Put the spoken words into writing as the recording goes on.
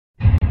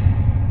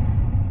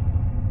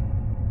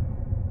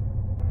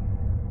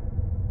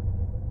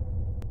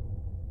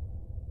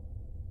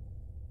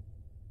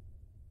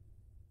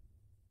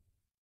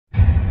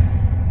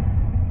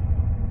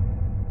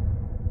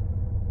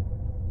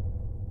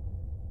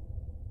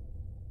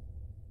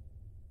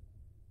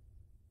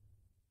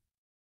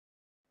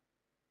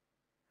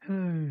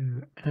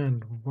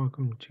And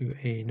welcome to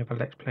another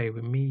Let's Play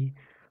with me,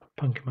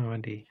 Punkimo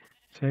Andy.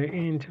 So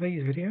in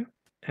today's video,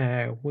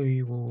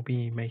 we will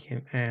be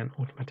making an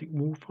automatic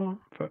wool farm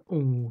for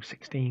all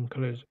 16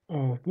 colours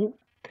of wool,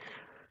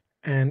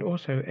 and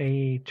also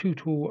a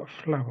 2-tool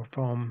flower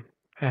farm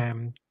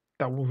that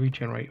will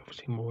regenerate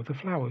obviously more of the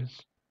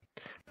flowers.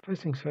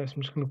 First things first,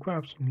 I'm just going to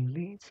grab some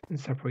leads and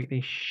separate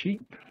these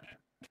sheep.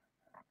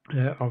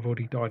 I've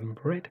already dyed and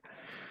bred.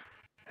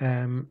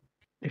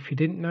 If you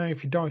didn't know,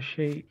 if you dye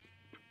sheep,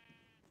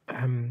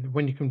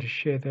 when you come to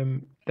shear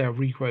them, they'll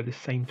regrow the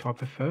same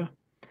type of fur,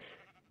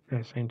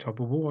 same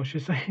type of wool, I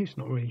should say. It's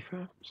not really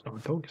fur, it's not a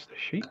dog, it's a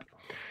sheep.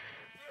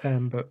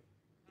 But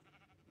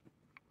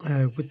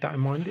with that in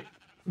mind, it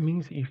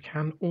means that you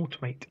can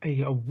automate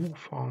a wool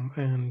farm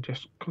and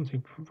just constantly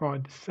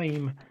provide the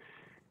same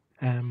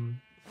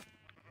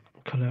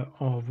colour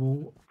of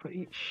wool for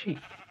each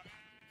sheep.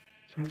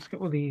 So let's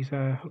get all these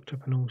hooked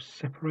up and all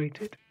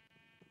separated,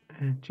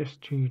 and just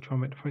to try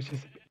and make the process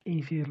a bit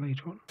easier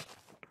later on.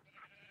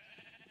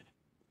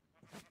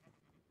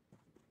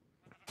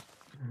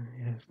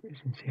 Yes, as you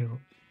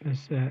can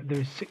see, there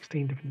is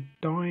 16 different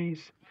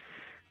dyes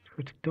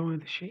to dye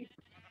the sheep.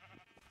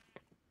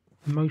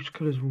 Most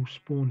colours will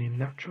spawn in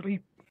naturally.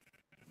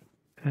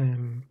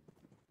 Obviously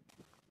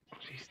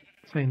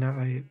saying that,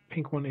 the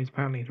pink one is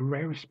apparently the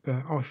rarest,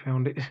 but I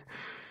found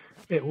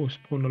it will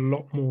spawn a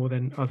lot more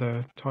than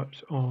other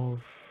types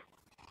of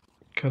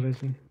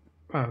colours, and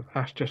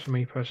that's just for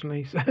me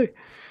personally. So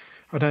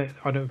I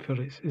don't feel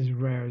it's as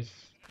rare as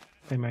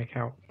they make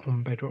out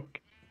on Bedrock.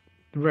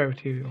 The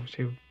rarity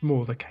obviously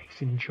more the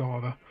case in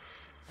Java.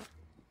 I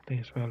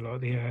think that's where a lot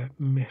of the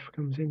myth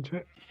comes into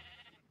it.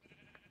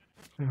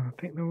 So I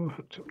think they're all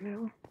hooked up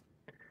now.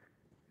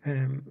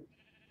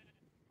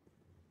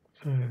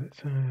 So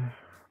let's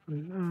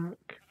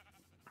look.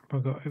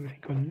 I've got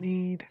everything I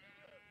need.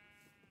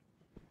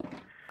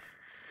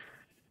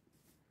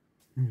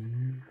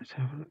 Let's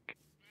have a look.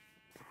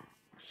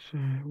 So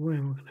where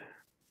am I gonna?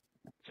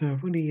 So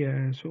I've already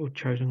sort of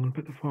chosen. I'm gonna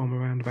put the farm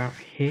around about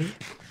here.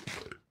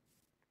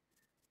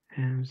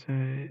 And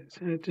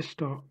so just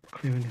start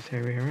clearing this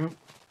area out.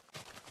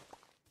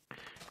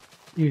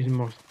 Using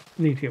my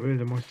need to get rid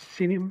of the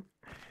mycelium.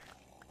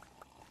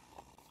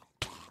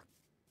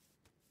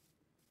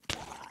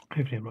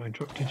 Hopefully I'm not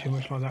interrupting too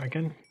much like that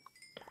again.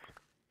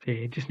 So yeah,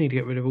 you just need to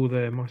get rid of all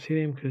the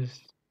mycelium,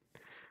 because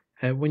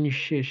when you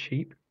shear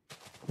sheep,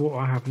 what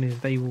will happen is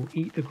they will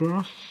eat the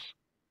grass.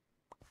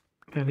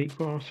 They'll eat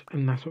grass,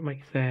 and that's what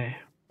makes their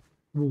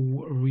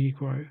wool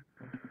regrow.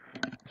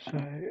 So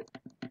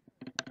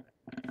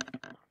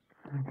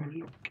have a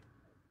look.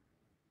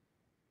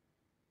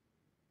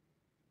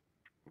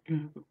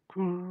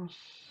 Grass.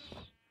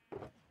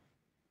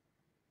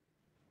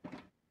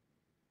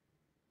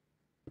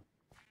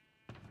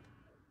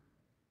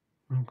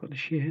 I've got the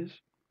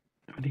shears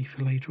ready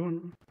for later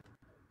on.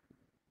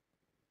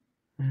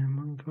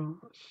 Minecart,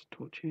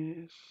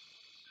 torches.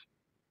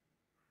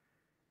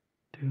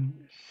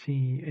 Don't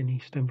see any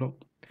stone block.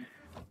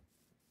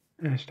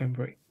 Stone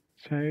brick.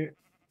 So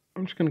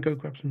I'm just going to go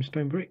grab some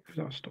stone brick, because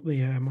that'll stop the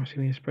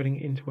mycelium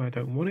spreading into where I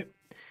don't want it.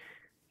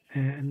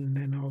 And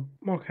then I'll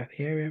mark out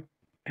the area,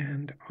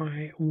 and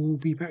I will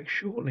be back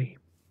shortly.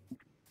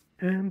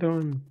 And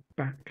I'm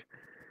back.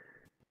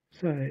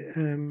 So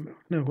I've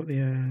now got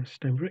the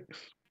stone bricks.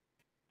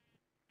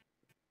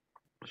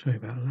 Sorry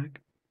about lag.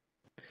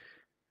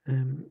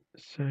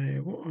 So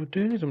what I'll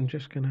do is I'm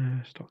just going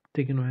to start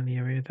digging around the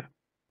area,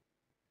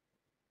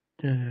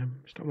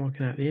 start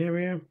marking out the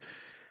area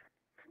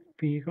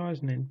for you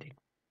guys, and then dig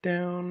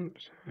down.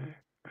 So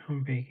how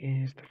big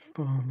is the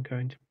farm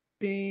going to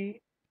be?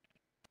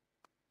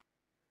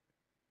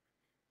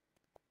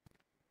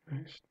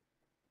 Let's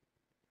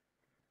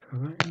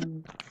put that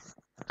in.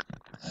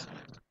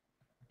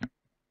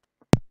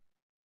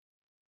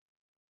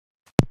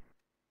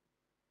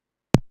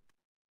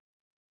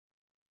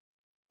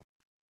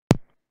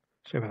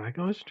 Sorry about that,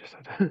 guys. Just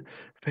had a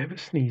bit of a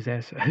sneeze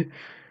there, so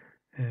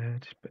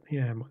just put the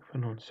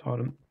microphone on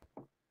silent.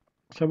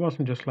 So whilst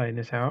I'm just laying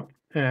this out,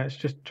 let's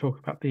just talk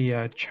about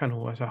the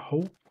channel as a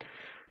whole.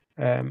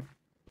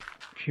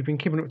 If you've been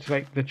keeping up to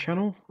date with the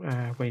channel,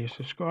 where you're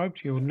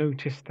subscribed, you'll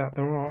notice that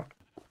there are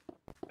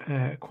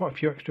quite a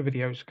few extra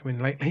videos coming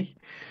lately.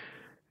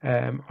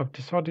 I've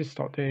decided to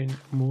start doing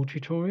more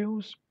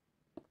tutorials.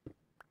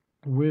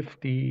 With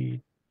the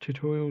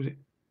tutorials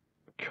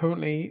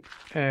currently,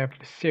 for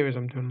the series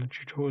I'm doing the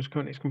tutorials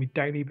currently, it's going to be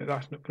daily, but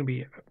that's not going to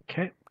be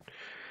kept.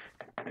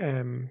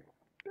 I'm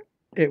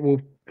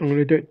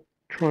going to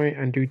try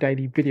and do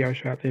daily videos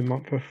throughout the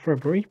month of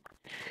February,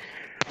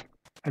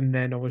 and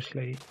then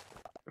obviously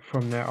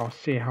from there I'll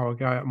see how I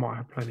go. I might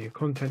have plenty of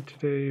content to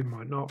do,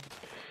 might not,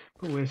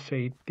 but we'll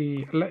see.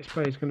 The Let's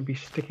Play is going to be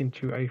sticking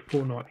to a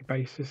fortnightly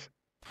basis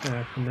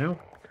from now,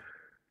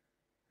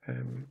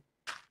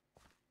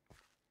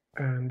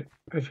 and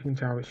as you can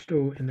tell, it's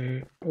still in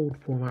the old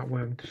format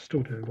where I'm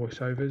still doing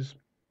voiceovers.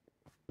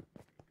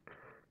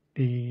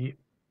 The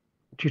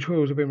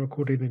tutorials have been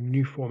recorded in a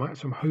new format,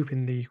 so I'm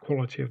hoping the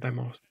quality of them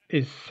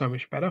is so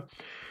much better.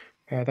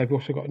 They've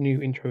also got a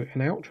new intro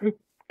and outro.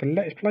 The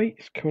Let's Play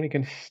is currently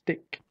going to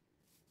stick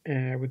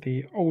with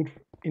the old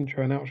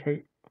intro and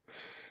outro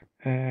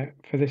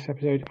for this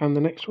episode and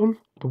the next one.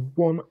 The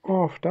one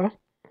after,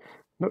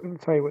 not going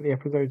to tell you what the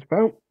episode's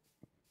about,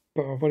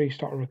 but I've already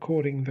started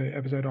recording the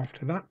episode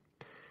after that,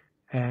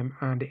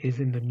 and it is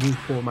in the new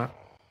format,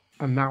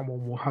 and that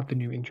one will have the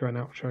new intro and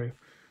outro.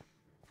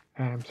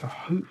 So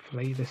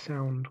hopefully the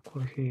sound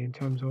quality in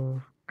terms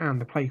of,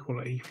 and the play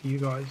quality for you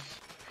guys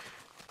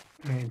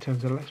in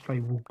terms of Let's Play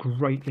will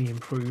greatly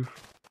improve.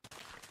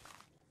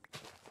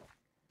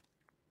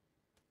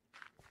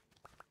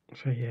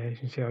 So yeah,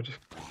 as you can see,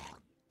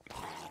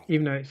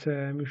 even though it's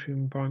a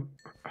mushroom biome,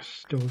 I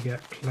still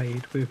get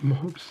played with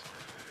mobs.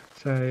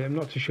 So I'm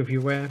not too sure if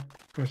you're aware,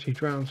 obviously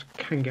drowns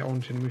can get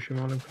onto the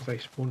mushroom island because they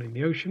spawn in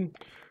the ocean.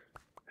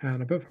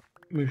 And above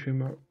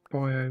mushroom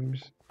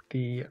biomes,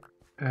 the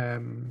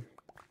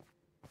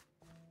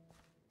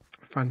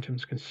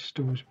phantoms can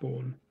still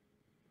spawn.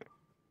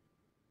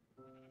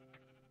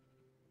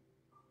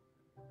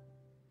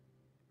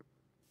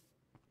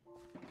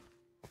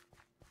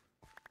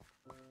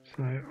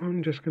 So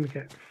I'm just going to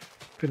get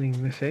filling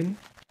this in.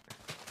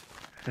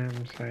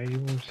 So you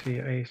will see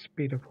a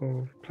speed up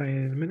of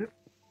playing in a minute.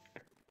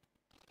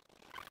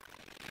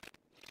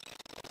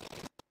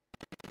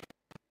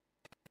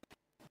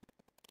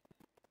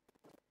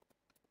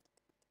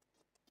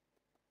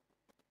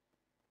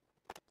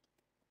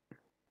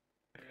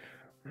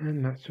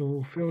 And that's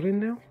all filled in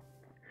now.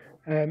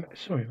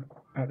 Sorry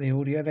about the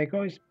audio there,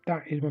 guys.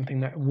 That is one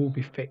thing that will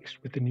be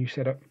fixed with the new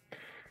setup,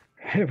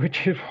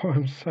 which is why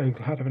I'm so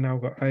glad I've now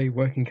got a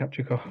working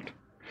capture card.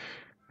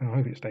 I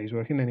hope it stays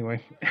working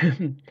anyway.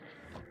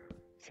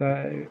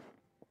 So,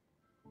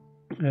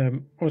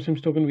 obviously I'm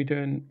still going to be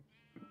doing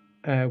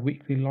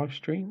weekly live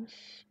streams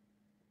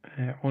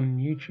on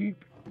YouTube.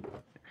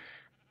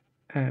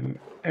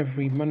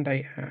 Every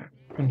Monday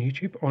on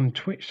YouTube, on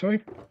Twitch,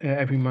 sorry,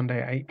 every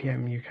Monday at 8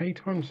 PM UK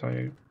time.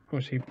 So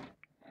obviously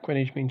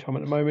Greenwich Mean Time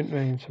at the moment,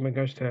 and something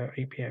goes to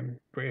 8 PM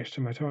British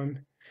Summer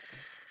Time.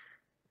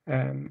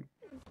 If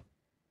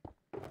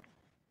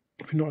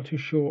you're not too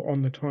sure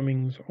on the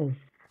timings of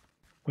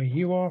where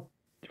you are,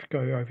 if you go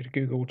over to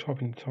Google,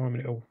 type in the time,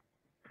 and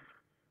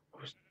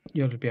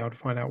you'll be able to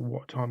find out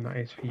what time that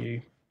is for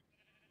you.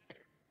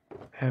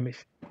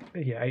 It's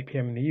 8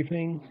 PM in the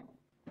evening.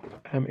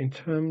 In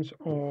terms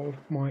of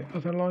my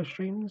other live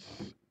streams,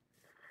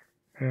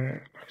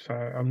 so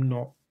I'm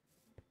not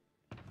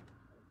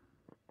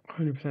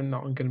 100%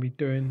 not going to be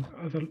doing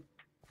other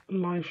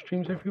live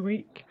streams every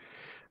week.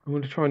 I'm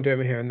going to try and do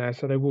them here and there,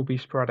 so they will be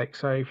sporadic.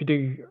 So if you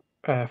do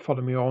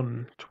follow me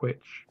on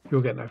Twitch,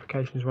 you'll get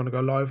notifications when I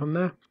go live on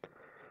there.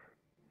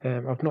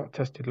 I've not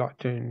tested like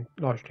doing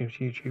live streams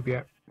to YouTube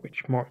yet,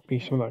 which might be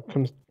something that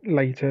comes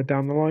later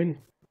down the line.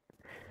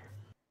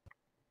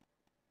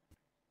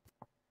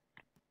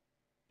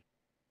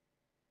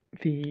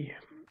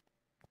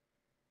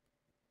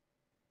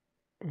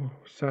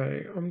 So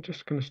I'm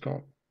just going to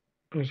start,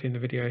 obviously in the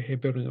video here,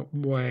 building up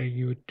where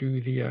you would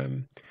do the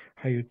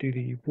how you would do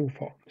the wool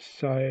farm.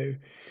 So if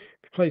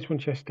you place one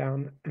chest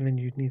down, and then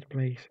you'd need to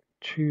place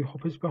 2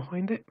 hoppers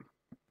behind it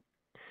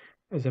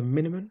as a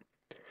minimum.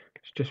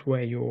 It's just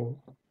where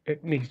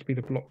it needs to be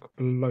the block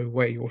below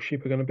where your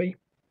sheep are going to be.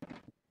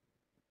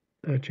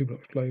 2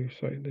 blocks below,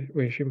 so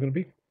where your sheep are going to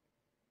be.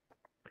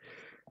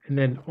 And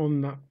then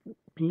on that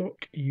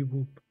block, you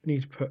will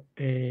need to put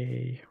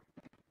a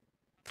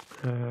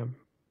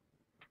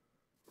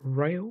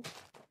rail,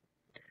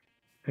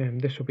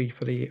 and this will be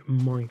for the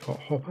minecart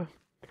hopper.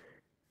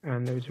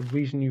 And there's a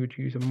reason you would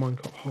use a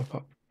minecart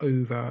hopper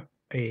over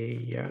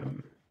a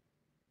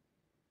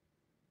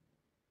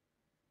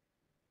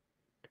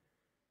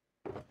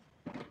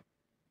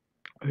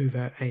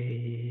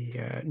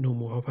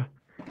normal hopper.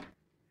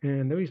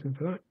 And the reason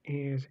for that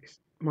is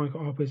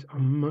minecart hoppers are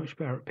much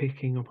better at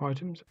picking up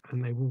items,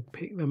 and they will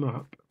pick them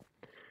up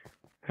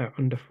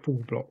under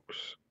full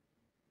blocks.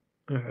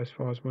 As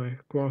far as my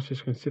grass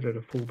is considered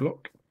a full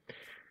block,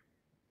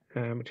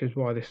 which is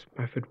why this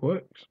method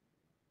works.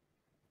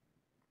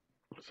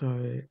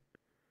 So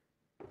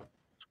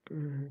let's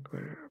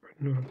grab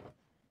another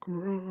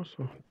grass,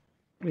 or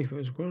leave it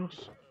as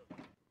grass.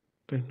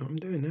 Don't know what I'm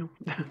doing now.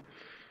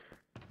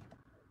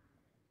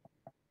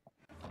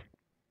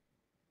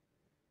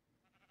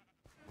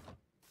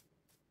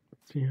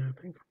 So yeah,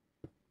 I think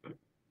I put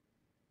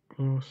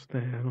grass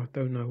there, and I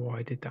don't know why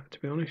I did that, to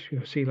be honest.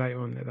 You'll see later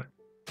on that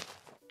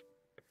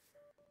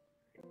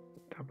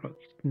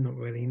block's not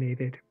really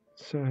needed.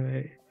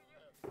 So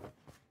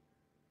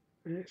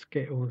let's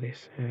get all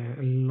this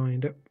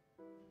lined up.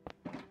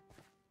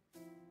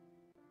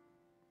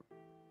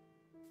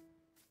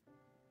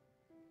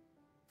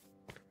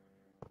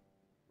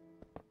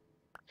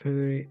 So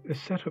the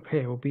setup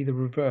here will be the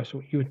reverse of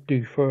what you would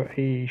do for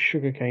a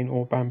sugarcane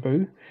or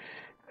bamboo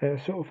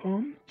sort of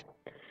farm.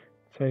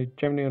 So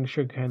generally on a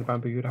sugarcane and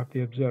bamboo, you'd have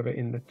the observer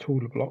in the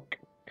taller block.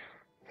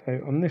 So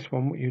on this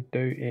one, what you'd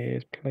do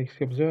is place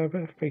the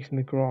observer facing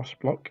the grass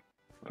block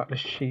that the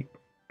sheep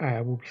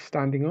will be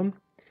standing on.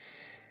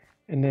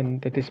 and then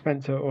the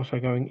dispenser also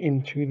going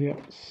into the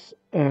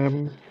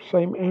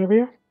same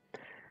area.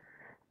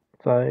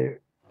 So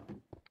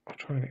I'll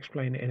try and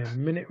explain it in a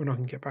minute when I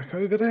can get back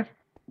over there.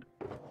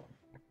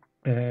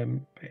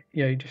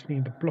 Yeah, you just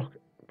need the block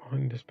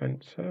behind the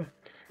dispenser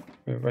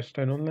with a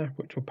redstone on there,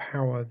 which will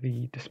power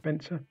the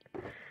dispenser,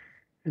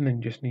 and then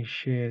you just need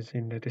shears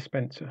in the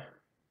dispenser.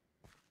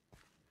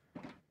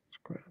 Let's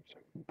grab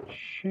some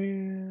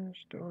shears.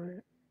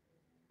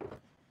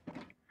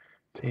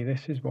 See,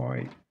 this is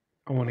why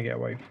I want to get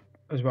away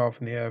as well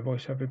from the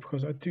voiceover,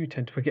 because I do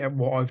tend to forget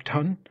what I've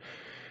done.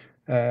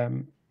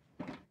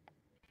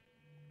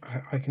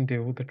 I can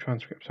do all the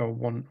transcripts I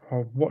want.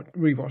 I'll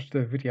rewatch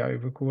the video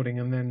recording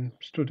and then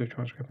still do a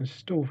transcript and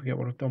still forget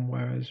what I've done,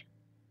 whereas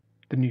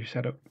the new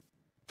setup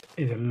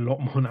is a lot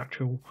more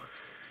natural,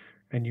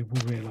 and you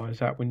will realise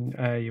that when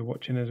you're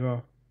watching as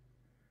well.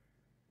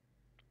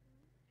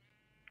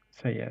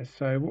 So yeah,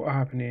 so what will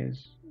happen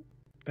is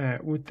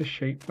with the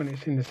sheep, when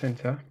it's in the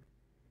centre,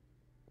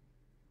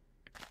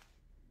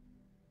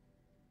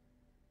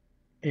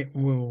 it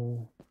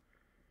will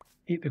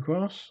eat the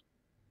grass.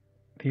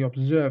 The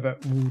observer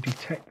will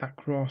detect that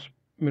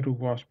middle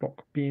grass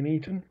block being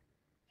eaten,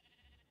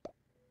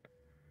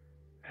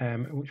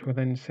 which will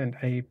then send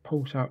a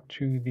pulse out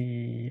to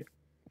the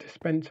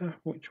dispenser,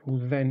 which will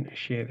then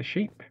shear the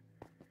sheep.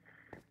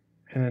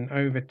 And then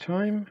over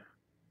time,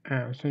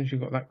 as soon as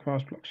you've got that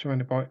grass block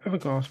surrounded by other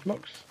grass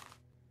blocks,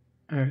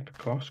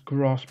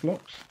 grass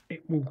blocks,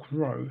 it will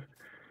grow.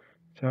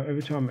 So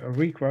over time it will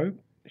regrow.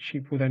 The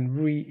sheep will then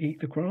re-eat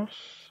the grass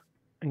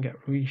and get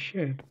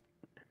re-sheared,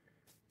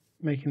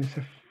 making this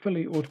a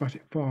fully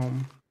automatic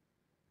farm,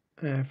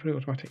 fully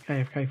automatic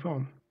AFK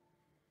farm.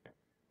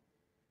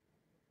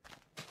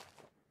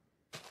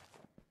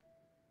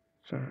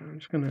 So I'm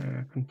just going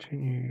to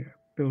continue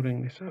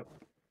building this up.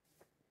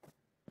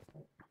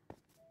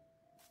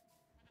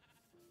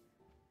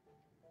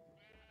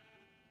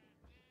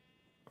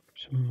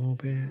 Some more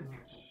bits.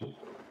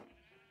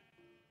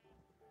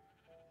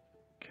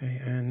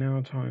 Okay, and now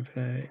time for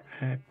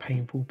the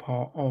painful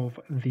part of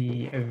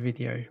the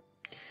video,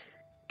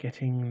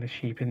 getting the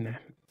sheep in there.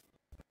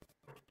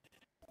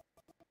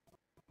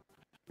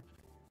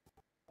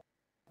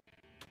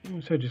 I'm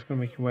also just going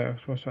to make you aware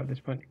of at this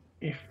point,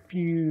 if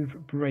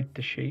you've bred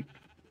the sheep,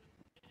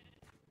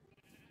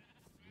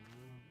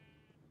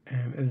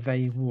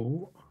 they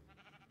will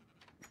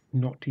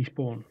not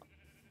despawn.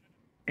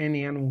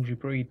 Any animals you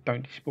breed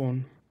don't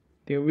despawn.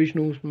 The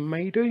originals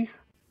may do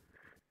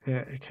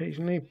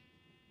occasionally,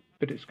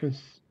 but it's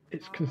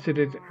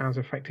considered as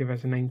effective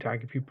as a name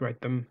tag if you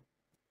bred them.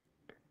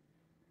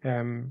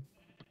 So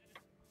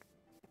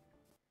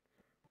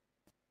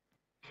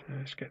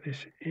let's get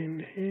this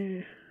in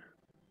here.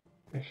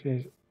 This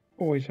is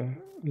always a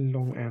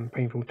long and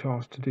painful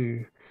task to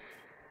do.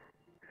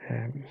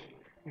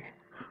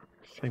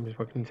 Same as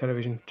working in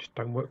television, just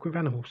don't work with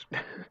animals.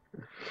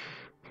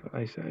 That's what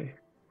they say.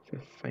 The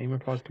same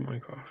applies to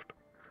Minecraft.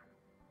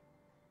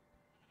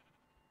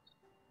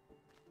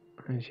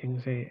 As you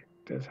can see, it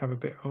does have a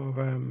bit of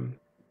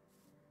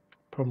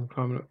problem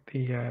climbing up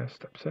the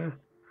steps there.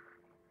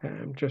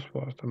 Just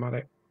whilst I'm at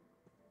it.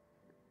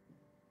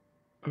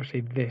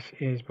 Obviously, this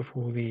is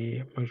before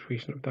the most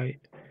recent update.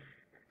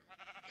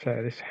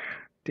 So this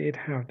did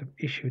have the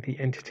issue with the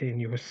entity,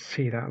 and you will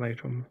see that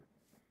later on,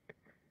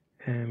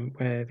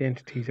 where the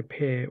entities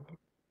appear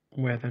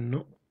where they're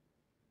not,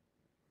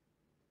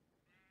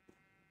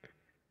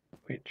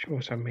 which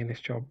also made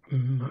this job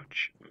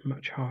much,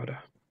 much harder.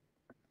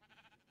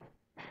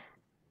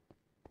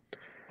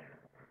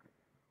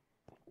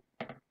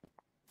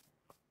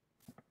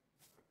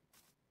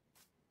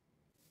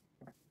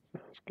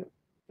 Let's get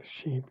the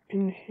sheep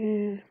in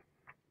here.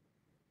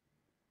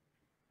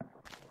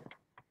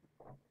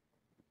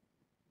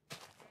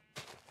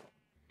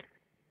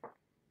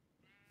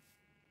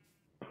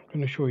 I'm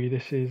going to show you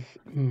this is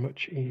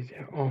much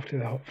easier after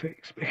the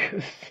hotfix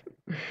because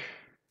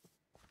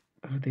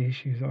of the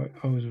issues I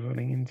was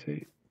running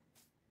into.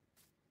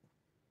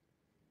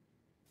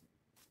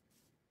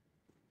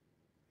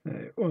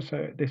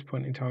 Also, at this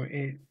point in time,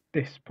 it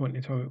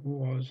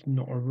was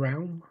not a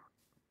realm.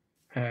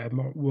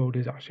 My world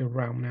is actually a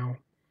realm now,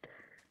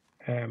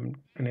 and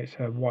it's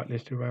a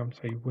whitelisted realm.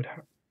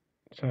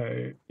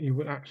 So you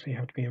would actually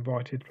have to be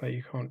invited to play.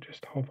 You can't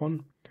just hop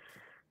on.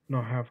 And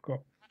I have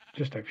got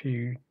just a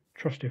few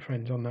trusted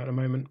friends on that at the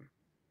moment.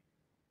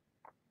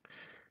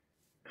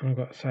 And I've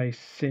got to say,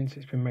 since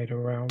it's been made a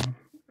realm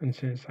and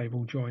since they've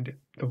all joined it,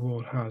 the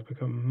world has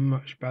become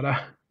much better.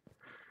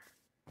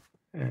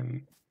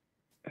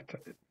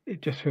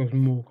 It just feels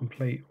more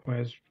complete,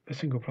 whereas a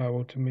single player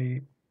world to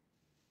me,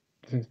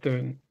 since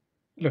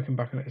looking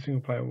back at it, a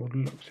single player world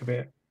looks a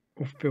bit,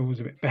 or feels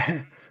a bit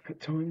bare at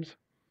times.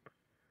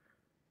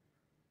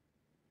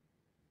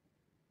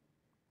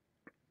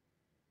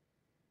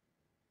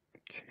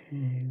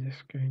 Okay,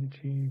 just going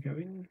to go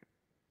in.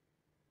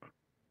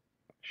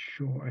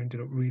 Sure, I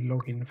ended up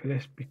re-logging for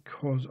this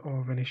because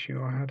of an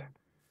issue I had.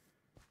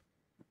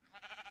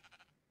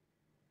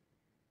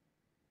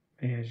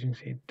 Yeah, as you can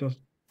see, it does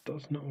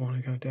does not want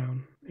to go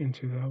down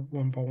into the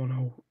 1x1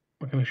 hole.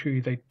 I can assure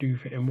you they do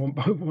fit in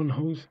 1x1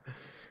 holes.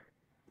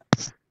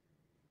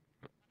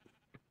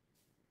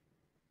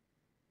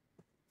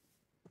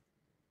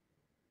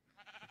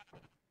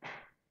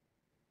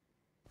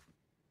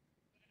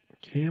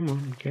 Come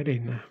on, get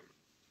in there.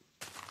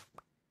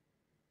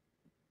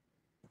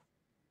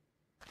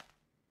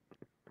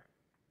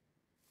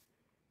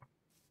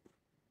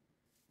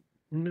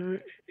 No,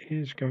 it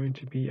is going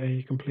to be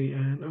a complete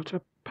and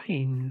utter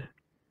pain.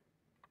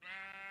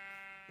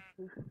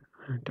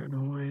 I don't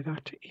know why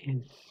that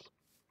is.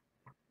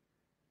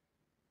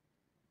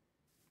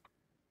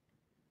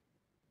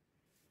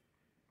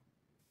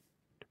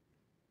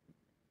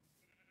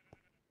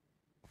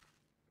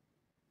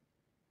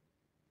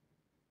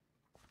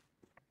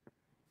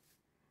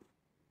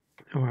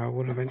 Oh well,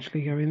 we'll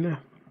eventually go in there.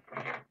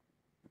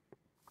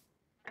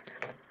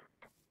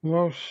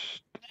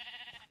 Whilst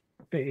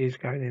it is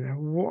going in there,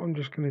 what I'm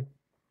just going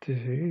to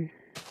do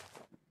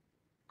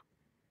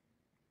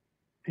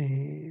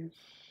is...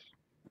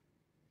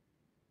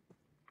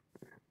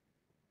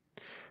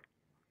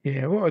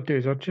 Yeah, what I'll do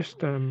is I'll just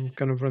going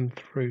to run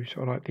through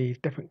sort of like these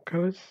different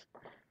colours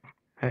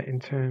in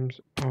terms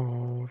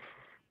of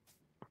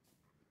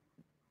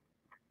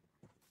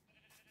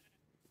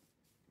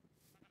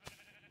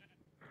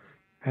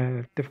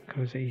different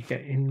colours that you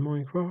get in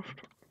Minecraft.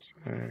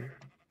 So,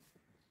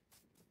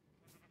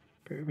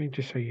 but I mean,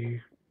 just so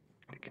you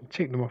can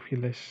tick them off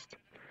your list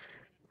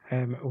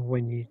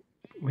when you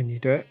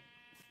do it.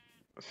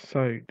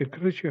 So the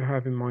colours you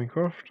have in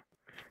Minecraft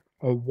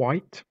are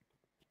white.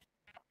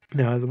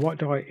 Now the white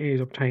dye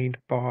is obtained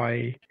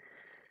by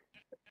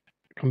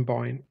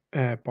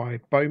by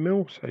bone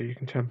meal, so you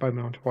can turn bone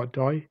meal into white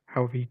dye.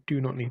 However, you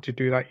do not need to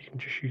do that. You can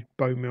just use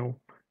bone meal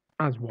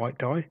as white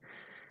dye.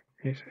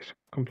 It's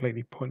a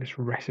completely pointless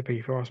recipe,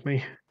 if you ask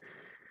me.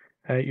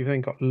 You've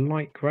then got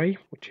light grey,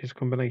 which is a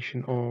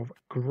combination of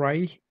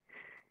grey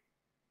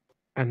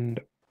and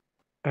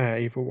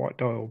either white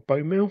dye or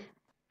bone meal.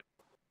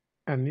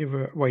 And the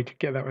other way to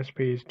get that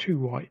recipe is 2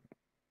 white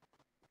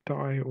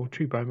dye or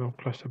 2 bone meal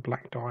plus a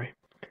black dye.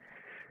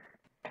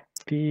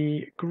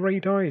 The grey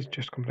dye is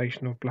just a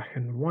combination of black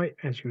and white,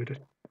 as you would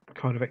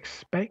kind of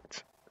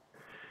expect.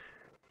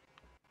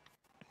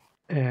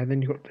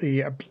 Then you've got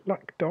the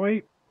black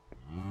dye.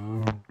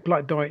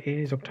 Black dye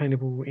is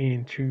obtainable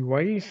in 2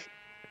 ways.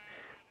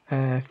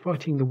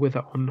 Fighting the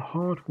wither on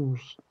hard will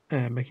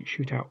make it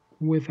shoot out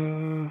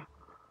the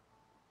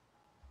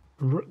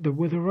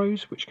wither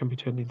rose, which can be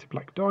turned into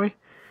black dye.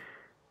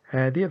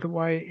 The other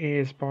way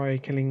is by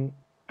killing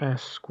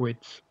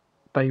squids.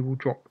 They will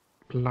drop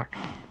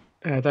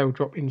they will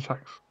drop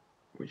insects,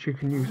 which you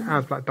can use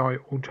as black dye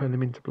or turn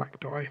them into black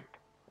dye.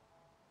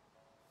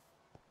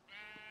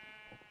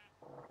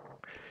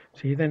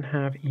 So you then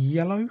have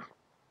yellow.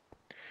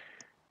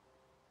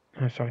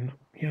 Sorry, not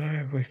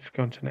yellow. We've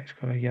gone to the next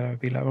colour. Yellow would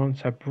be later on.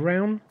 So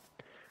brown.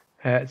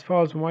 As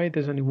far as the way,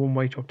 there's only one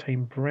way to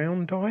obtain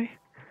brown dye,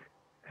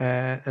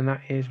 and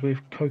that is with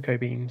cocoa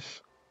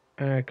beans.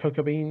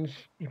 Cocoa beans,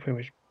 you pretty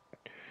much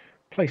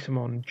place them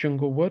on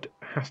jungle wood.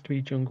 It has to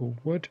be jungle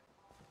wood.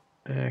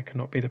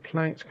 Cannot be the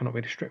planks, cannot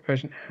be the strip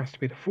version. It has to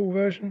be the full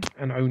version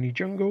and only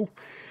jungle.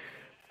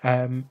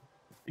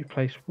 You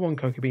place 1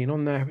 cocoa bean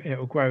on there, it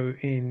will grow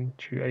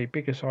into a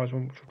bigger size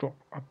one, which will drop,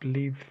 I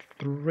believe,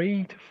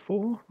 3 to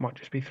 4, might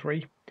just be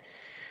 3.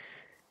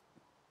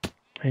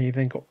 And you've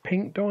then got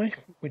pink dye,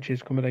 which is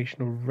a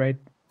combination of red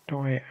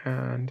dye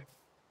and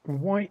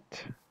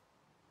white.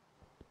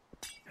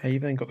 And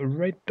you've then got the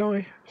red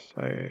dye.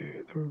 So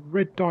the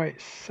red dye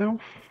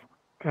itself,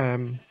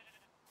 you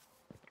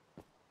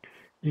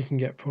can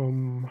get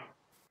from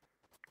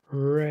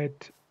red.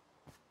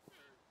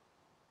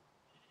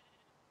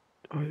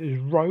 There's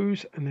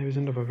rose, and there is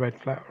another red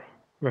flower.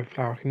 I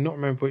cannot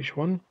remember which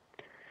one.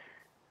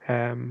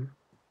 But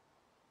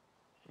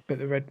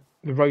the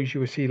rose you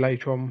will see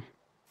later on,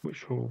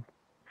 which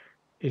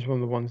is one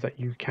of the ones that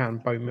you can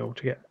bone meal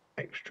to get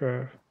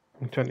extra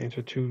and turn it into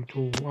a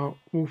 2-tall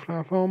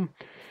wallflower farm.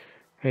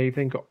 You've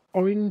then got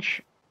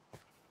orange.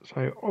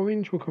 So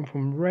orange will come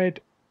from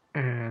red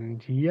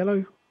and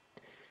yellow.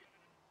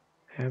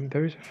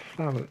 There is a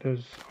flower that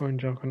does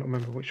orange. I cannot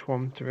remember which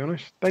one, to be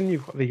honest. Then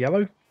you've got the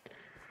yellow.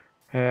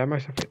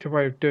 Most effective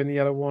way of doing the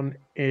yellow one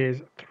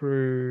is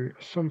through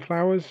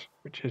sunflowers,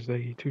 which is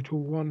the 2-tall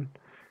one.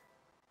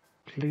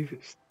 I believe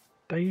it's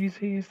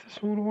Daisy is the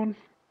smaller one,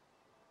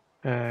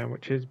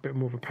 which is a bit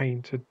more of a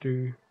pain to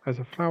do as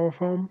a flower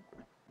farm.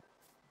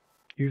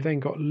 You've then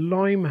got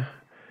lime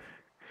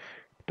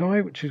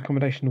dye, which is a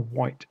combination of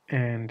white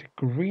and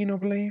green, I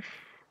believe.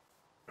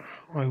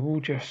 I will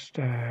just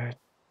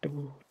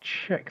double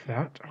check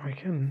that. I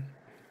can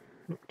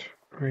not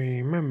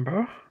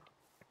remember.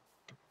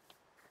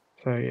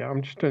 So yeah,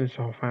 I'm just doing this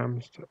whole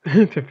farms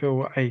to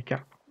fill a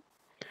gap.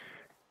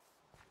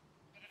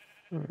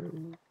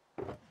 Is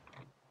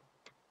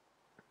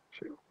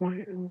it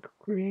white and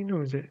green,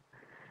 or is it?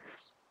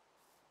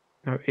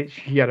 No,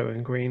 it's yellow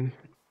and green.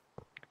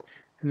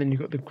 And then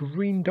you've got the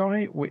green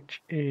dye,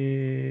 which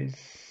is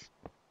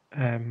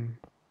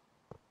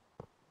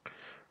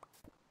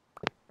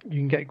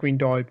get green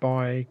dye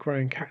by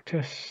growing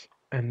cactus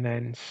and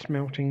then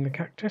smelting the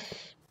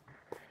cactus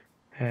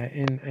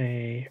in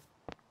a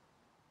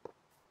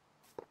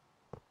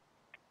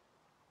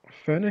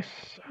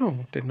furnace.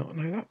 Oh, did not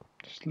know that.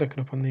 Just looking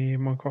up on the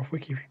Minecraft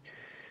wiki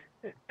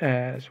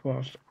as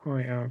whilst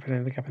I am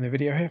filling the gap in the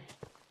video here.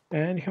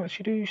 And you can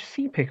actually do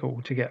sea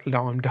pickle to get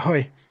lime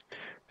dye.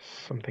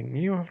 Something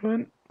new I've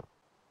learned.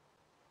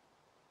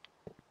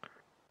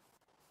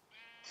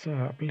 So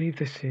I believe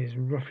this is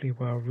roughly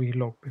where I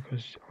relog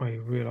because I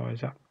realise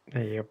that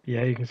there you go.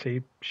 Yeah, you can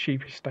see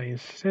sheep is staying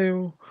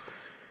still,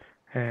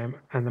 and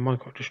the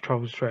Minecraft just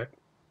travels through it.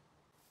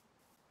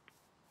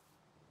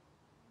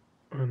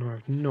 And I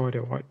have no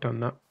idea why I've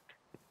done that.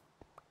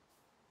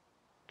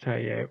 So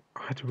yeah,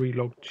 I had to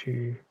relog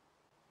to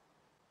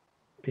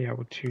be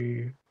able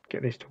to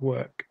get this to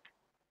work.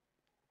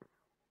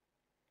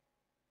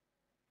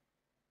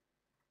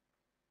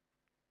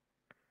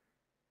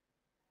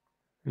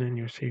 And then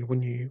you'll see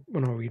when I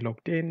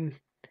relogged in,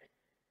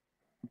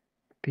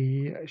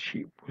 the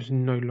sheep was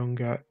no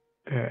longer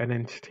an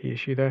entity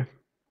issue there.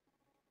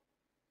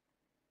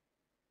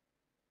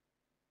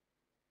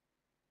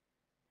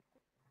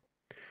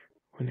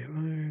 When it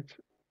loads,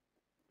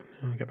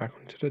 I'll get back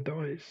onto the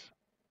dyes.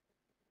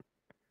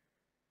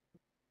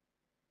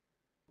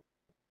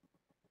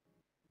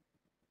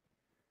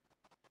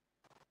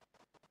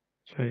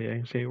 So yeah, you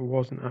can see it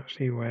wasn't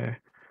actually where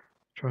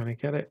trying to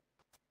get it,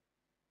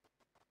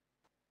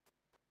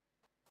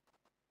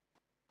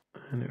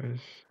 and it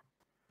was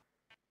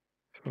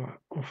sort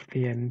of off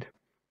the end.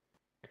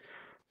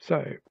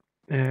 So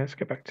let's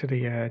get back to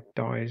the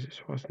dyes. That's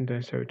what I was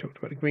doing. So we talked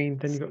about the green.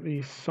 Then you've got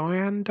the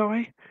cyan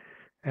dye,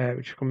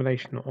 which is a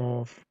combination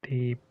of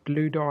the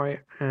blue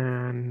dye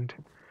and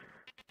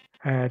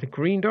the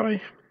green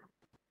dye.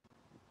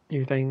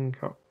 You've then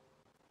got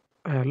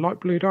light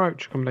blue dye,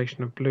 which is a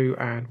combination of blue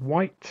and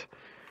white.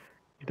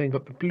 You've then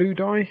got the blue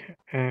dye,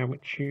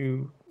 which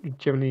you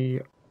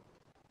generally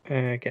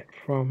get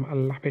from a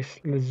lapis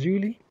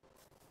lazuli.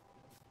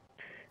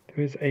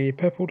 There is a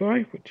purple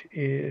dye, which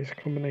is a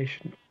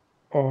combination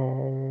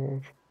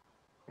of,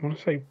 I want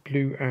to say,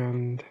 blue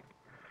and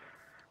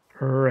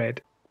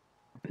red.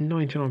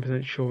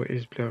 99% sure it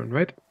is blue and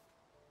red.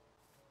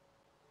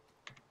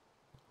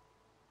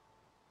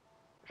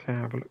 Let's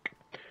have a look.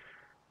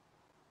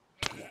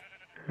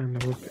 And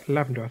there was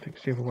lavender, I think,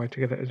 is the other way to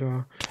get it as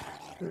well.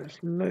 It's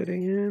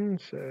loading in,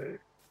 so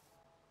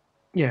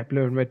yeah,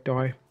 blue and red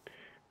dye.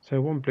 So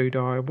one blue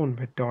dye, one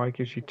red dye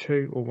gives you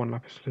 2, or one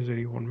lapis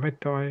lazuli, one red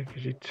dye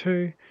gives you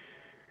 2.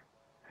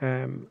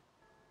 And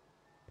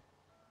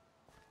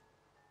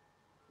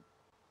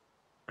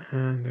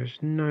there's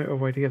no other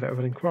way to get that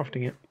other than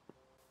crafting it.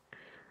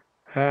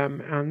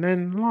 And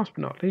then last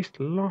but not least,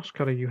 the last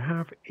colour you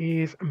have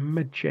is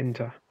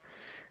magenta.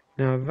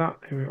 Now that,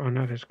 I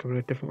know there's a couple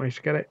of different ways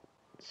to get it.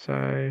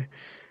 So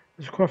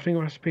this crafting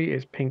recipe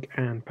is pink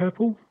and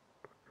purple.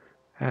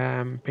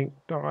 Pink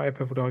dye,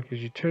 purple dye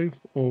gives you 2,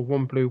 or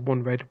one blue,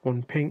 one red,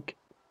 one pink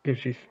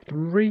gives you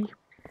 3.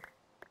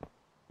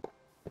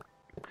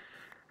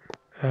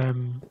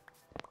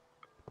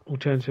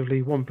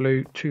 Alternatively, one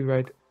blue, 2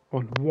 red,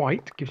 1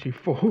 white gives you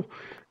 4.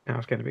 Now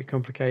it's getting a bit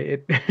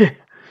complicated.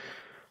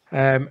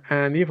 And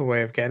the other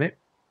way of getting it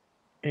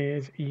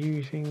is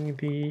using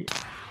the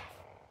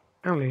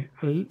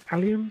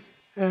allium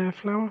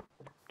flower,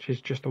 which is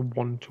just a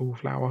 1 tool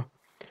flower.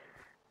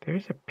 There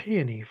is a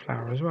peony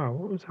flower as well.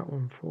 What was that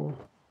one for?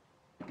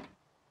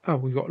 Oh,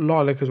 we've got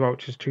lilac as well,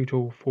 which is 2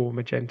 tool for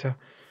magenta.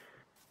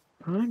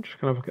 I'm just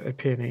going to look at the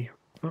peony.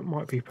 That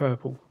might be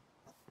purple.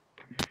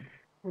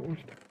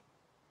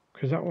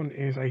 Because that one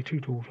is a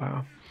 2 tool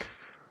flower.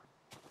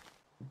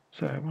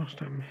 So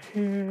whilst I'm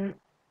here,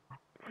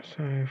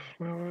 so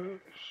flowers.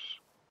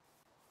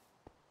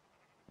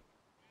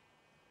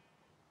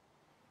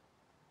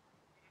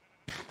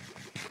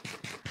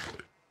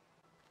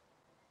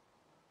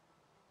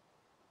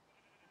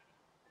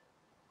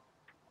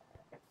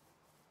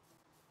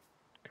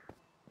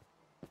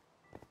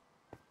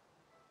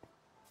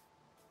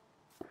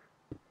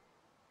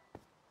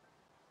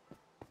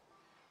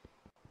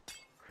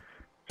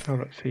 So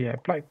let's see, yeah,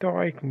 black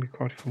dye can be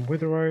crafted from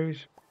wither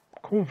rose,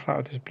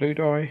 cornflower does blue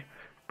dye,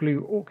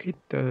 blue orchid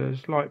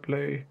does light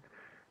blue,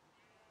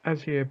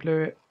 azure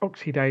blue,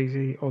 oxy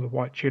daisy or the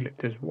white tulip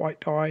does white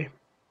dye,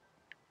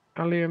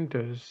 allium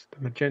does the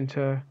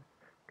magenta,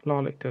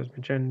 lilac does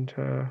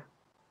magenta,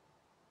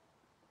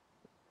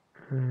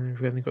 and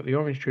we've then got the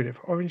orange tulip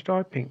for orange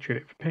dye, pink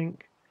tulip for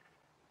pink,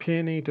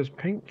 peony does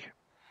pink,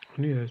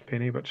 I knew there was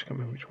peony but I just can't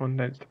remember which one,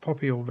 then it's the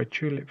poppy or red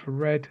tulip for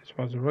red as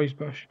well as the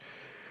rosebush,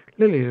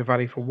 lily of the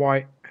valley for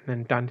white, and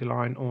then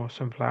dandelion or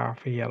sunflower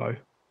for yellow.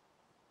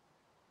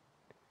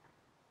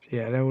 So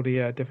yeah, they're all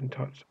the different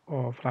types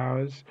of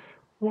flowers.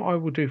 What I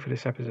will do for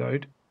this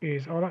episode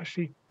is I'll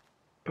actually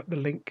put the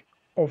link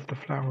of the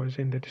flowers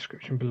in the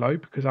description below,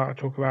 because I'll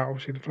talk about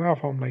obviously the flower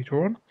farm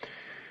later on.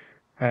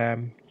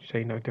 So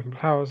you know different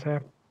flowers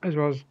there, as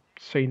well as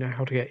so you know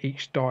how to get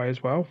each dye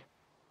as well.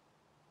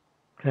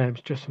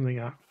 It's just something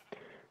that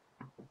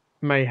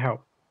may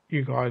help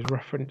you guys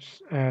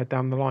reference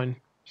down the line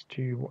as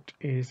to what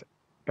is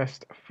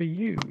best for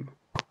you.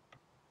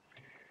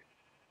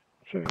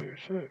 So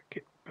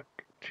get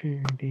back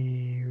to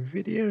the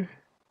video,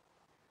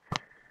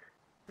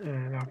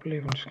 and I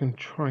believe I'm just going to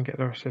try and get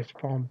the rest of this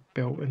farm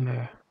built in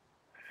there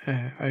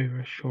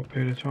over a short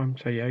period of time.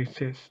 So yeah,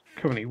 it's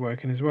currently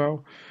working as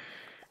well,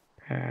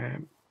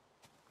 and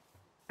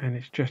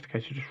it's just a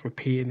case of just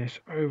repeating this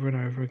over and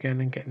over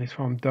again and getting this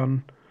farm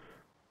done.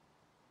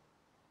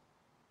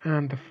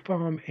 And the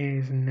farm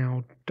is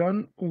now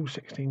done. All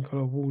 16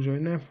 colour walls are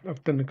in there.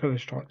 I've done the colour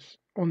stripes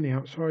on the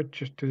outside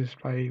just to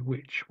display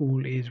which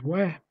wall is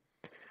where.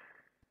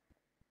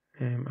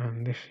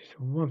 And this is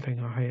one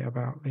thing I hate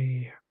about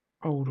the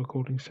old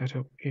recording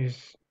setup,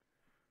 is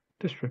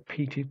this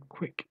repeated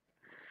quick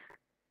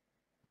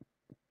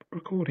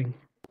recording.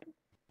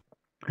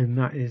 And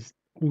that is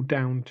all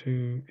down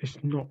to, it's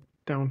not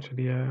down to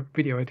the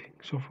video editing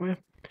software.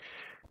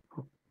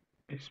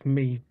 It's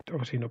me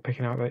obviously not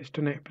picking out that it's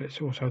done it, but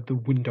it's also the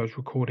Windows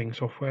recording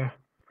software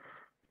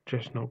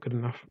just not good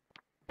enough.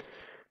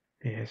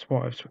 Yeah, that's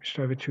why I've switched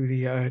over to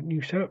the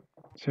new setup.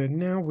 So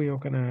now we are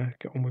going to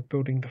get on with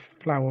building the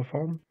flower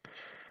farm.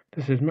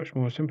 This is much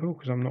more simple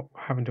because I'm not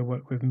having to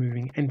work with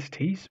moving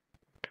entities,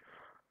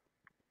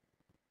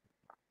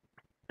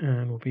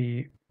 and will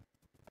be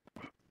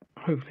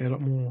hopefully a lot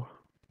more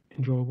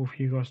enjoyable for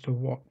you guys to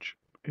watch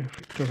if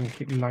it doesn't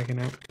keep lagging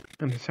out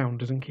and the sound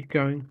doesn't keep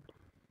going.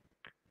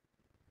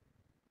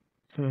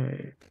 So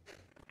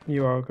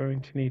you are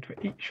going to need for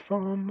each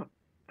farm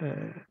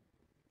so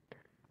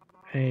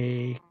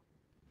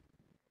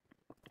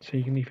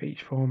you can need for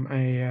each farm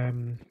a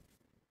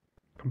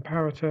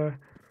comparator,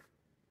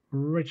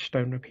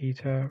 redstone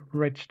repeater,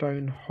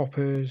 redstone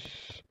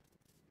hoppers,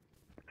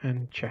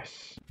 and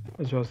chests,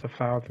 as well as the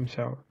flower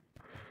themselves.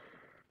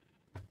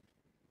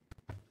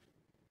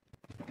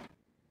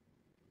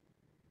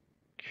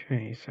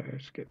 Okay, so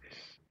let's get this.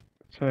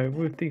 So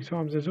with these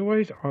farms, as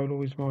always, I will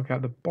always mark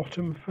out the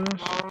bottom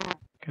first,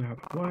 get out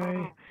of the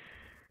way,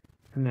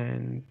 and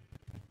then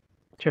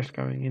chest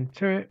going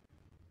into it.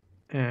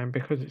 And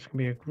because it's going to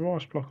be a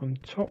grass block on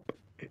top,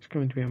 it's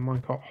going to be a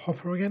minecart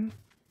hopper again.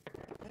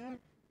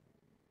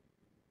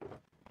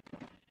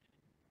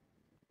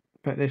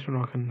 But this one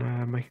I can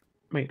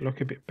make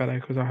look a bit better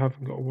because I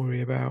haven't got to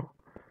worry about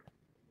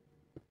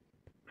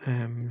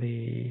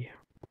the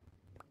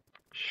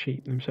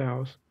sheep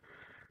themselves.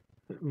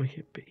 That'll make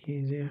it a bit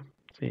easier.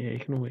 So yeah, you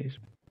can always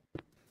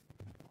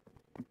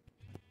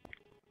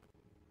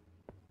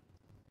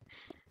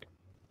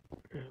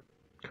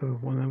cover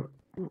one of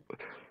them.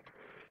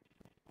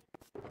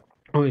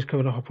 Always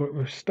cover the hopper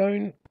with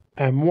stone.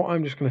 And what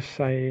I'm just going to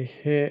say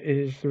here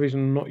is the reason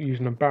I'm not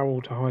using a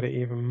barrel to hide it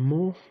even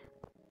more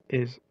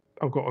is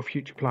I've got a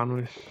future plan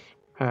on this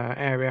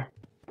area,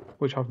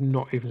 which I've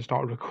not even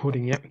started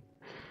recording yet.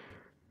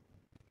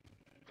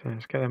 So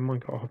let's get that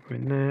minecart hopper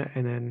in there,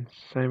 and then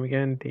same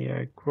again,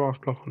 the grass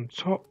block on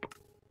top.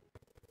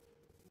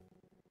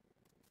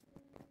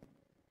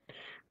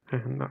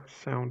 And that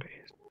sound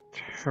is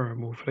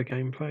terrible for the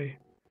gameplay.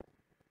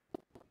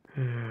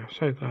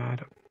 So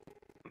glad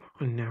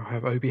I now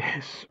have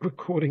OBS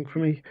recording for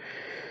me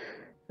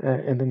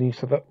in the new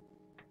setup.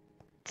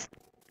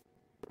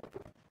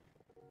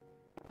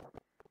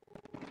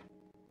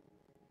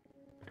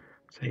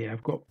 So yeah,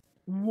 I've got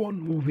one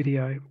more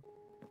video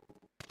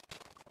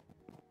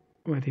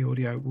where the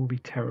audio will be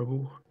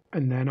terrible,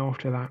 and then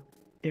after that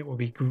it will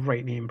be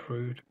greatly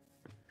improved.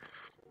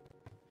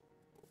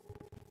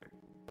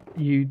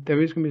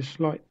 There is going to be a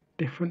slight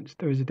difference.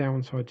 There is a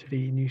downside to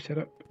the new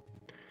setup.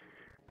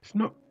 It's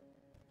not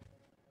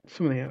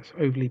something that's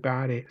overly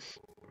bad. It's,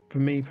 for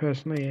me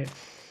personally,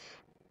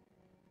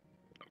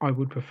 I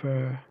would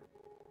prefer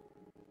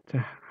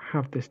to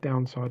have this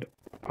downside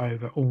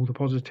over all the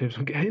positives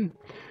I'm getting.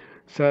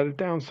 So the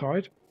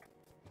downside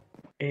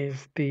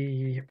is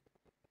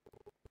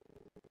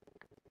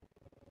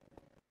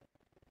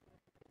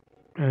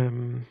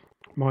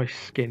my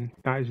skin.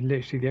 That is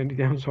literally the only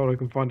downside I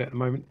can find at the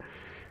moment.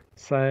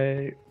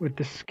 So with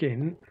the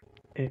skin,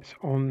 it's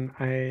on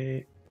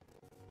my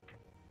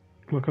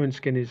current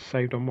skin is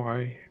saved on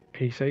my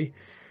PC.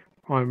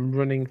 I'm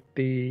running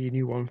the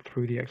new one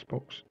through the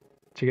Xbox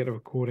to get the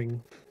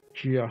recording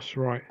just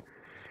right,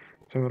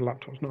 so the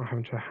laptop's not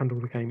having to handle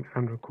the game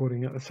and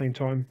recording at the same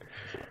time.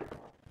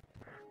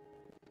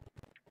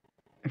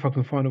 If I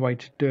can find a way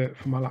to do it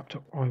from my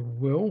laptop, I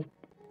will.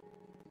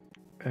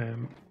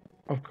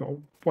 I've got a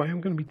way I'm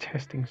going to be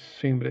testing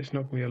soon, but it's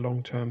not going to be a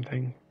long-term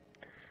thing.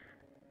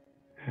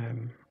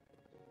 And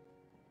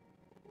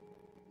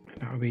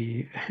I'll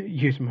be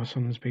using my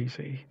son's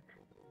PC.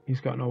 He's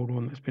got an old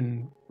one that's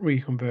been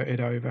reconverted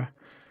over,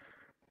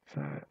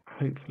 so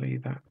hopefully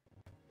that's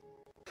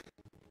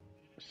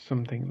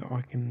something that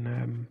I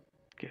can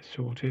get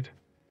sorted.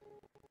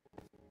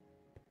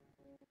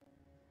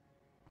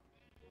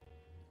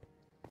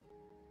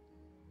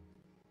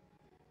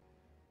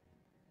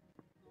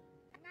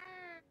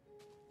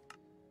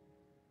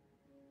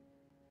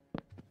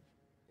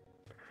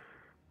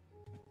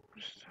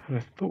 Just had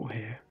a thought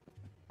here.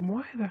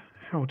 Why the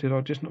hell did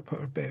I just not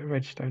put a bit of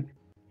redstone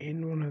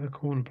in one of the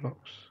corner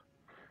blocks?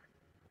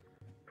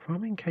 If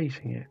I'm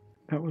encasing it,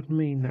 that would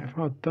mean that if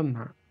I'd done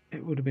that,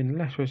 it would have been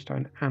less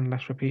redstone and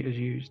less repeaters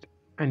used,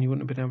 and you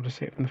wouldn't have been able to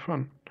see it from the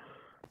front.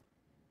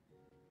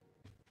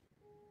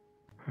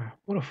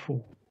 What a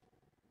fool.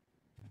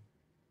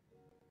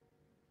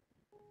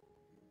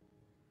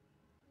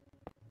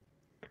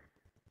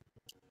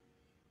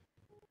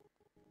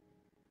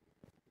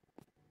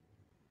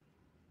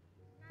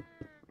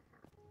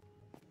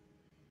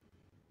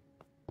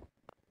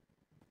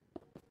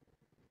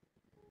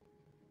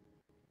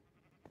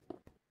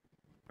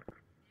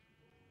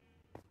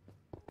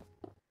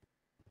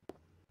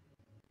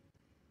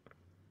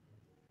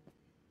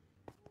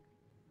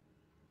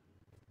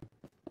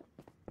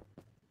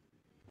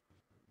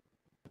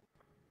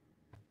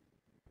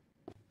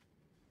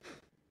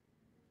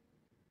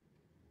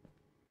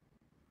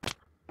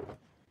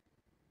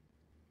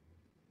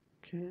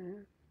 I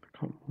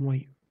can't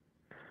wait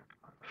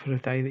for the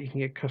day that you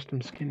can get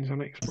custom skins on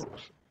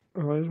Xbox.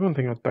 Well, there's one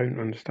thing I don't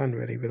understand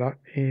really with that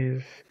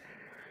is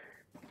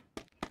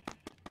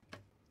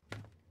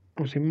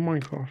obviously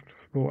Minecraft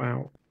brought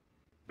out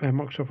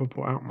Microsoft have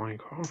brought out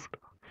Minecraft.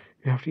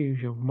 You have to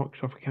use your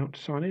Microsoft account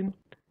to sign in.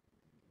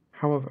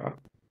 However,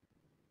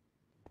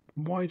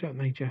 why don't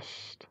they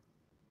just...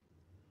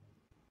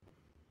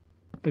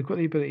 They've got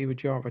the ability with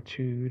Java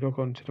to log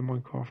on to the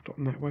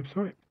Minecraft.net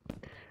website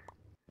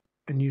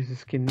and use the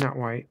skin that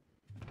way.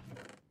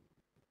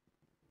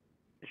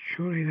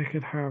 Surely they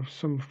could have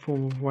some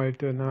form of way of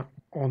doing that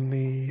on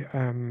the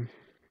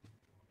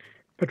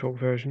Bedrock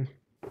version.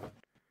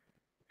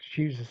 Just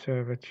use the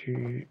server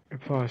to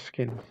apply a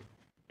skin,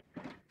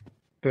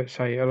 but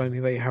say it'll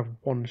only let you have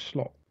one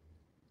slot.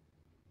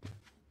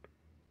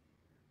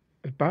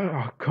 It's bad.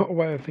 I've got a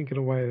way of thinking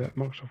a way that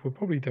Microsoft would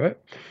probably do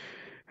it,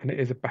 and it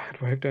is a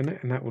bad way of doing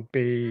it, and that would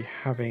be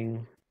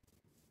having...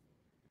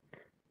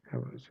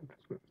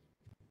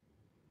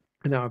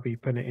 And that would be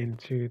putting it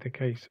into the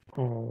case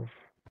of...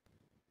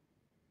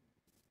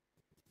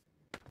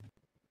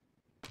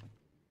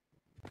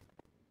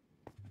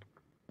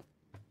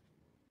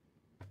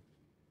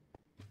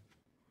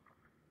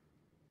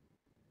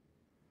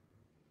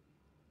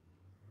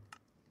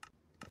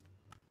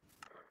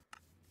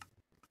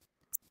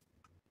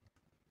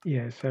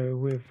 Yeah, so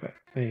with...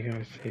 there you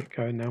go, see it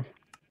going now.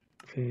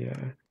 See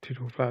two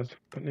tall flowers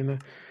putting in there.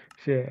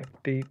 So yeah,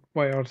 the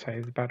way I'd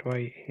say the bad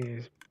way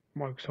is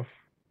Microsoft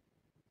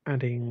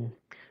adding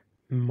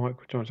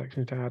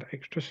microtransactions to add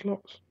extra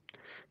slots.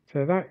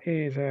 So that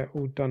is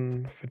all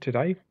done for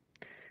today.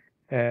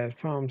 The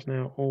farm's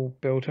now all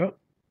built up.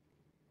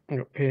 I've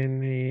got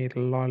peony, the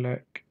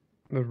lilac,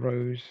 the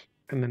rose,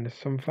 and then the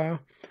sunflower.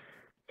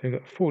 So you've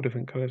got 4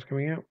 different colours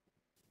coming out.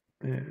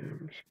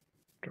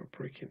 Drop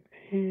break in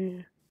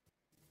here.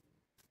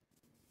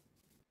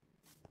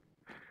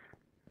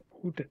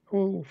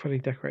 All fully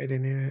decorated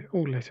in here,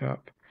 all lit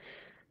up.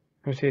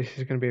 Obviously this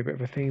is going to be a bit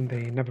of a theme,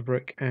 the nether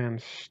brick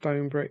and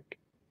stone brick.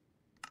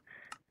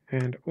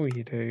 And all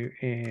you do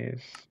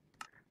is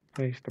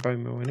place the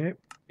bone meal in it.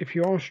 If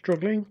you are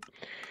struggling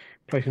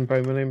placing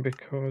bone meal in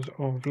because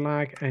of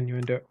lag and you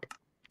end up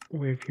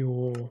with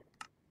your...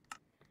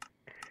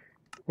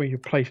 where you're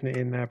placing it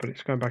in there but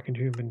it's going back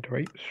into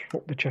inventory,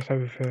 swap the chest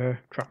over for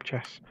trap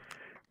chests.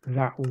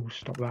 That will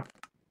stop that,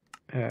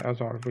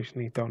 as I've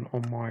recently done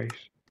on my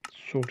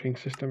sorting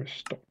system. It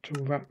stopped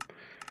all that.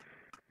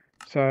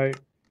 So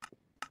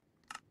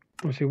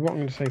obviously what I'm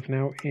going to say for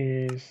now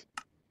is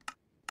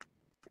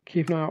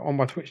keep an eye out on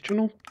my Twitch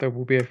channel. There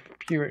will be a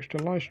few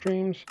extra live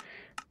streams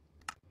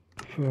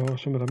for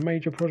some of the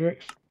major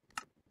projects.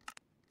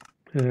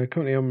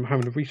 Currently I'm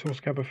having a resource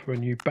gather for a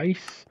new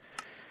base,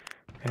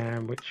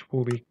 which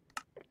will be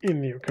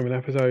in the upcoming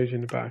episodes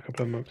in about a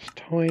couple of months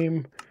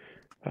time.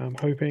 I'm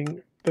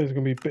hoping there's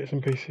going to be bits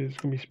and pieces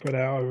going to be spread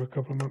out over a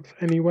couple of months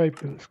anyway,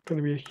 because it's going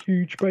to be a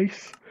huge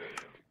base.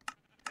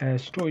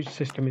 Storage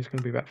system is going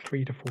to be about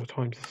 3 to 4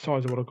 times the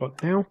size of what I've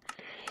got now.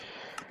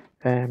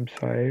 So it's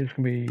going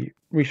to be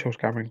resource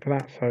gathering for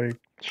that. So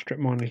strip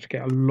mining to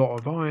get a lot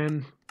of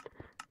iron,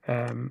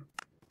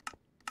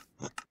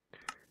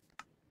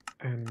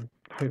 and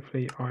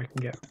hopefully I can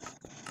get...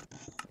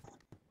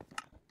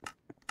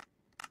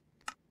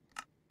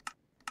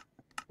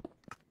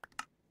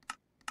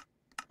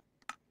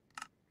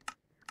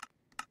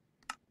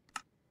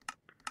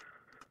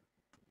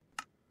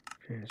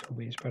 Okay, it's all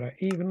being spread out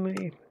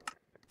evenly.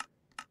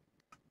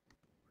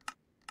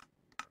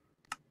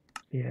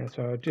 Yeah,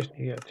 so I just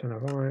need a ton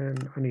of iron.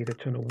 I need a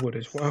ton of wood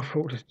as well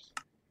for all the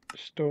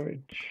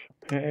storage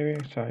area.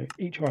 So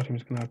each item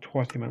is going to have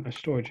twice the amount of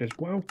storage as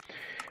well,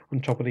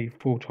 on top of the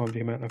 4 times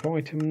the amount of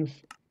items.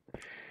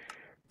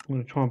 I'm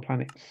going to try and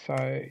plan it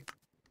so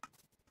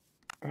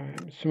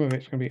some of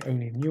it's going to be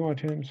only new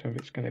items, some of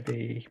it's going to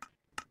be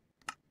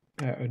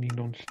only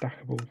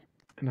non-stackable,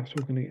 and that's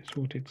all going to get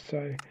sorted.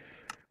 So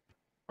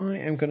I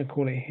am going to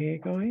call it here,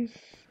 guys.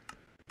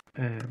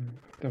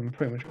 Done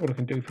pretty much all I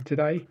can do for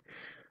today.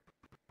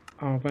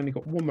 I've only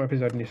got one more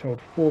episode in this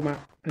old format,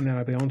 and then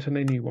I'll be on to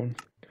the new one.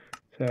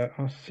 So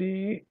I'll see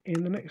you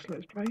in the next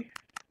Let's Play.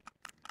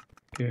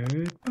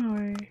 Goodbye.